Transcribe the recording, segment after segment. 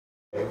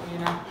You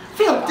know?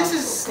 Phil, this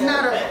is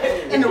not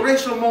an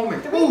interracial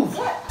moment. Move.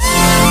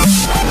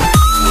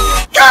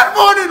 Good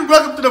morning,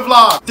 welcome to the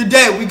vlog.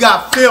 Today we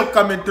got Phil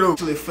coming through.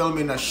 Actually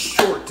filming a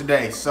short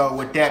today. So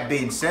with that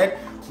being said,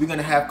 we're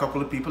gonna have a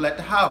couple of people at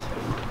the house.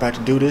 About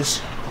to do this.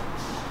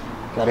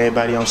 Got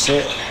everybody on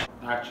set.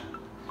 Action.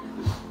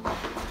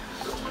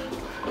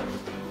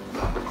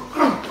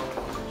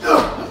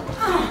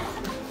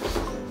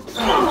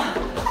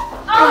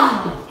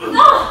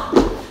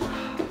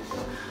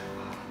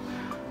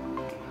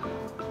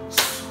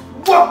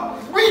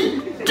 What we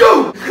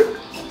do?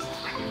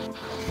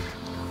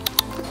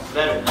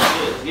 Better.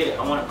 Get it.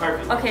 I want it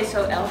perfect. Okay,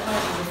 so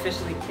Elphaba is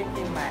officially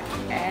kicking my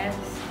ass.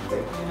 You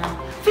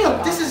know?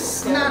 Phil, this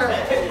is not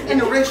an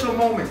interracial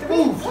moment.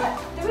 Move.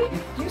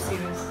 You see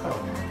this?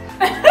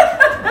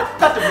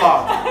 Cut the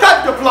vlog.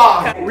 Cut the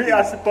vlog. We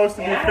are supposed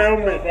to be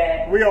filming.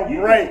 We on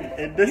break,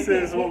 and this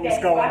is what was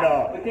going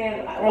on. But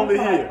then Only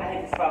I here.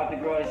 had to spot the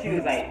girl, and she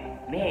was like,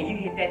 "Man, you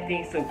hit that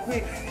thing so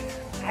quick.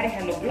 I didn't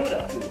have no build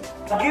up to it."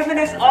 Giving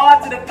this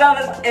all to the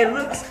fellas, it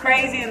looks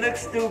crazy, it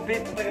looks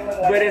stupid, but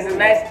it's a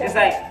nice. It's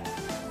like,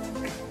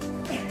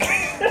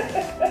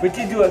 but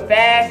you do it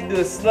fast, you do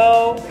it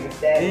slow,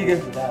 and you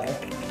can.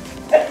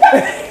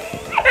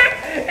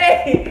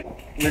 Hey,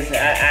 listen,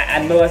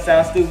 I know it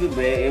sounds stupid,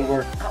 but it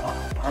works. I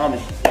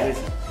promise you.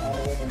 Listen.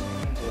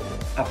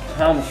 I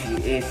promise you,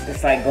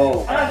 it's like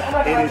gold.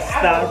 It is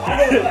stopped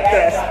at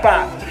that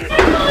spot.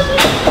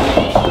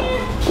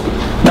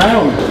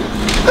 Naomi,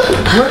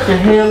 what the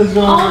hell is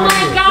going on? Oh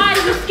my god,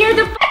 you scared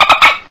the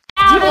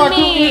out of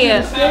me.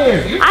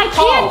 I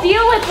can't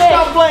deal with it.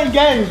 Stop playing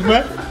games,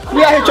 man.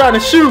 We out here trying to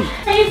shoot.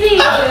 Crazy.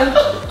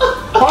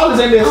 Paul is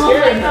in there Oh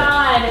scared. my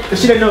god.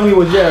 She didn't know he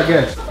was there, I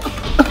guess.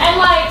 And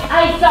like,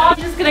 I thought I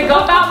was just gonna go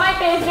about my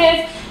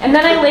business, and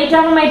then I laid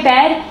down on my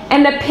bed,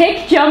 and the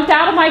pick jumped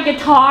out of my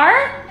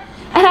guitar.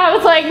 And I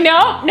was like,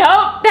 no, it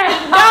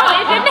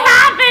didn't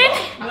happen.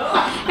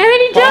 And then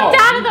he jumped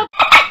out of the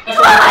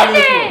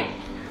closet.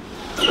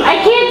 I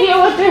can't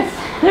deal with this.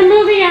 They're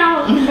moving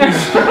out.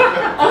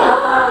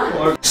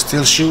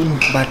 Still shooting.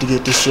 About to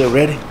get this shit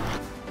ready.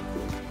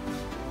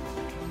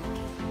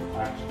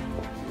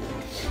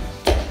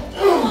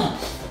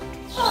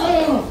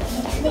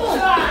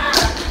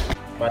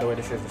 By the way,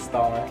 this is the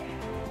star.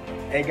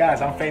 Hey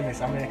guys, I'm famous.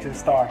 I'm next to the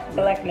star.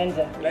 Black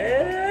Ninja.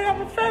 Hey,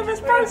 I'm a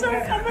famous person.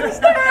 I'm in the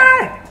star.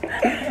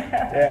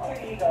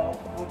 Yeah. Ego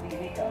would be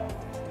Nico.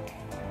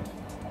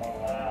 Oh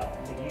wow.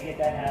 Did you get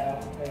that hat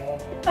off?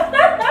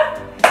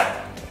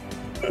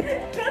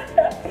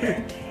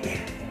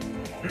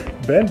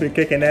 Ben been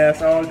kicking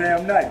ass all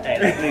damn night.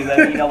 Hey, please let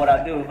me know what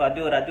I do. If I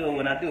do it, I do it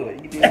when I do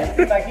it. You do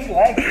it like you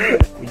like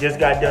it. We just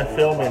got done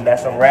filming.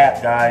 That's a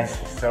wrap, guys.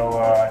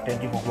 So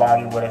thank you for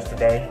vlogging with us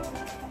today.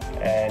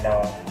 And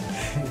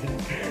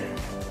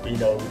you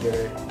know, we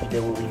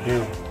did what we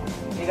do.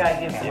 You gotta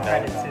give some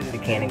credit to the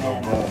cannon go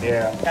boom.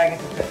 Yeah. You gotta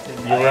give some credit to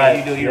You're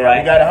right. You're right.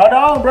 You gotta hold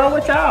on, bro.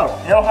 Watch out.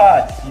 L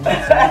Hodge. You know what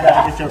I'm saying? You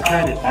gotta get your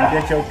credit. You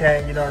get your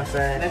thing. You know what I'm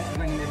saying? Let's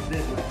bring this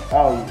way.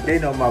 Oh, they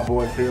know my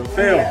boy Phil.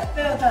 Phil. Yeah,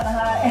 Phil trying to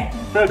hide.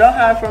 Phil, don't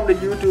hide from the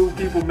YouTube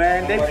people,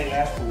 man. They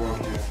asked to work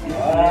here.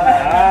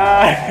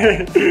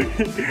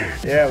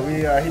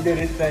 Yeah, he did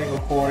his thing,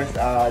 of course.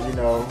 You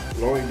know,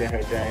 Lori did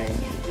her thing.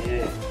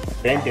 Yeah.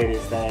 Ben did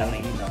his thing. I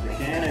mean, you know.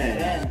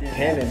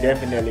 Cannon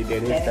definitely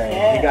did his thing.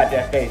 He got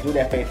that face. Do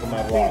that face for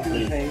my vlog,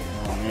 please.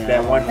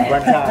 That one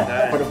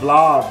time for the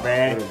vlog,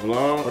 man. For the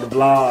vlog? For the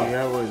vlog.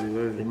 Yeah, what is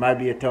it? It might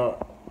be a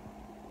talk.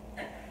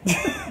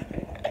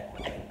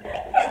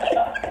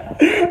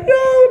 Yo,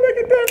 look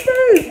at that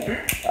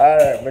face. All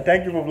right, but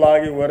thank you for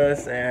vlogging with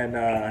us, and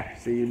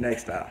see you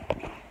next time.